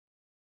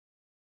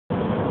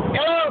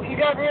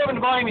got River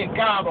Wyoming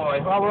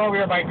cowboy. Well, we're over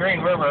here by Green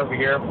River over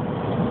here.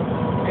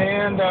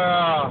 And,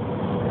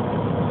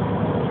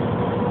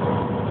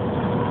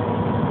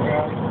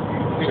 yeah, you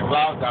can see the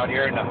clouds out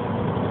here and the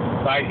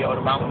side of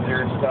the mountains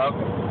here and stuff.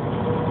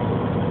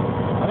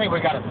 I think we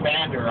got a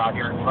sander out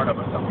here in front of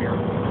us up here.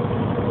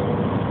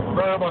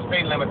 Variable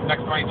speed limits,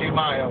 next 22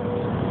 miles.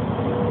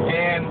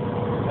 And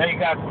then you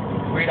got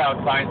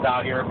readout signs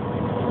out here,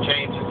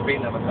 change the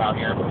speed limits out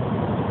here.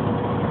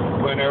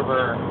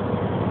 Whenever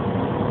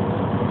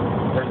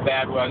there's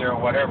bad weather or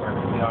whatever,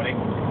 you know, they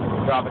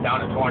drop it down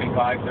to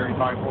 25,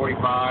 35,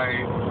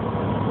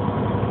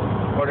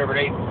 45, whatever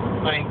they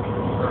think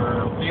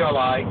or feel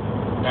like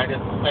that is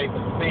the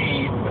safest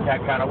speed with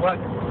that kind of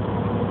weather.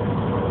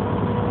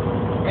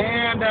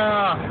 And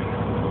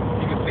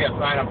you can see a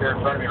sign up here in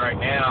front of me right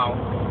now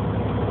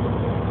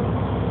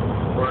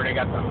where they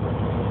got the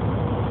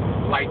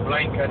light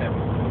blinking and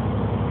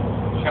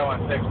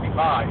showing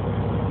 65.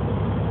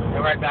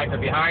 And right back to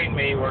behind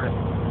me where it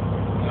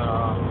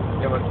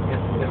was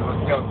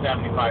still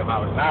 75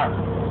 miles an hour.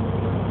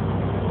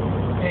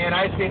 And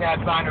I seen that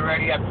sign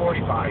already at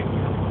 45.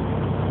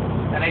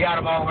 And they got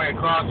them all the way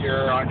across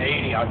here on the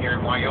 80 out here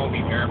in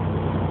Wyoming here,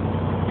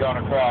 going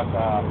across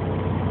the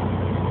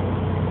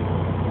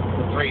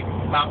three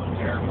mountains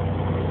here,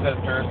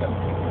 Sisters and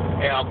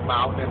Elk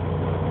Mountain and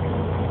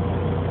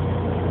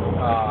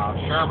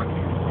Sherman.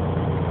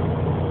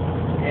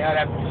 Yeah,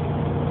 that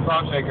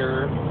salt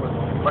shaker was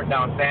putting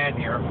down sand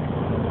here.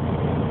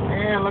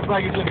 And it looks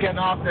like he's just getting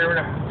off there with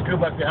a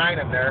scoop up behind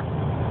him there.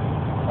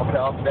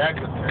 Off the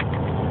exit there.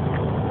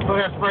 So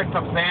we're going to spread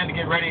some sand to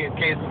get ready in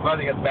case the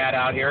weather gets bad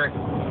out here.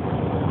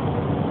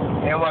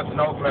 And it was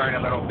snow clearing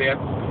a little bit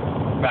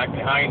back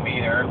behind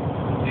me there.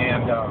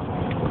 And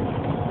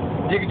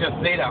you can just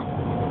see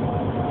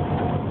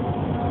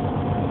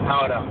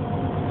how the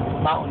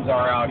mountains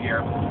are out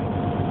here.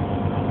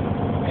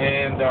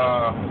 And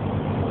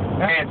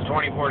it's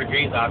 24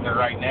 degrees out there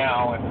right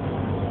now, and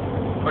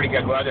pretty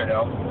good weather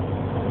though.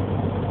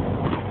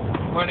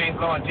 Wind ain't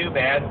blowing too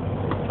bad,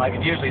 like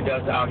it usually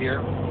does out here.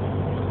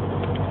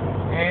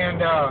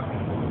 And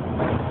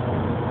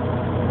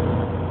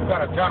we've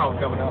got a tunnel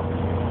coming up.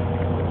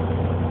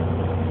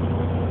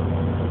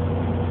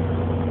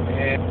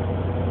 And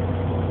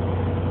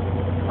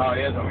oh,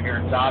 it is over here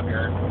at the top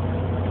here.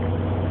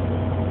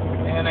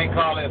 And they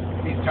call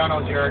these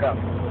tunnels here the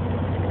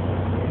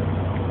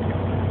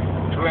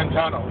twin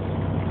tunnels.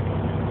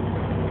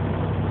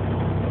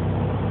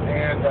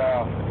 And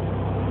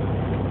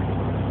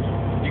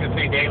you can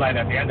see daylight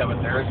at the end of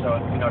it there, so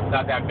you know it's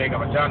not that big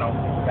of a tunnel,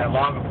 that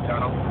long of a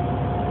tunnel.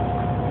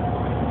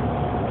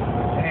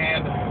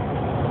 And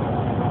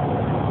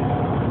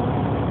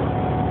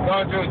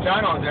going through the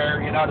tunnels there,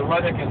 you know, the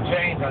weather can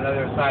change on the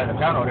other side of the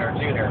tunnel there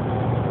too there.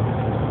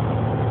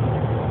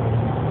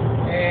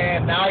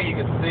 And now you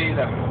can see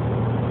the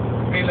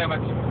speed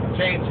limits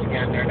changed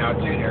again there now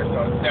too there,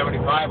 so it's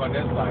 75 on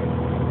this side.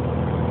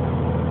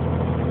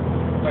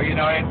 So you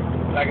know,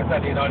 like I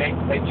said, you know,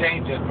 they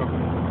change it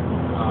from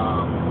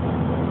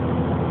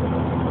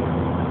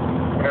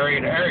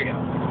area to area.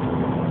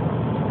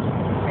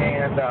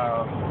 And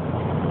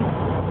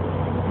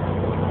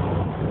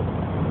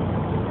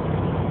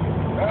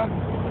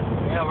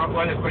yeah,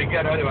 weather's pretty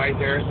good otherwise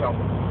there, so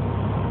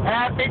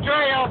happy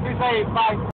trails, be safe, bye.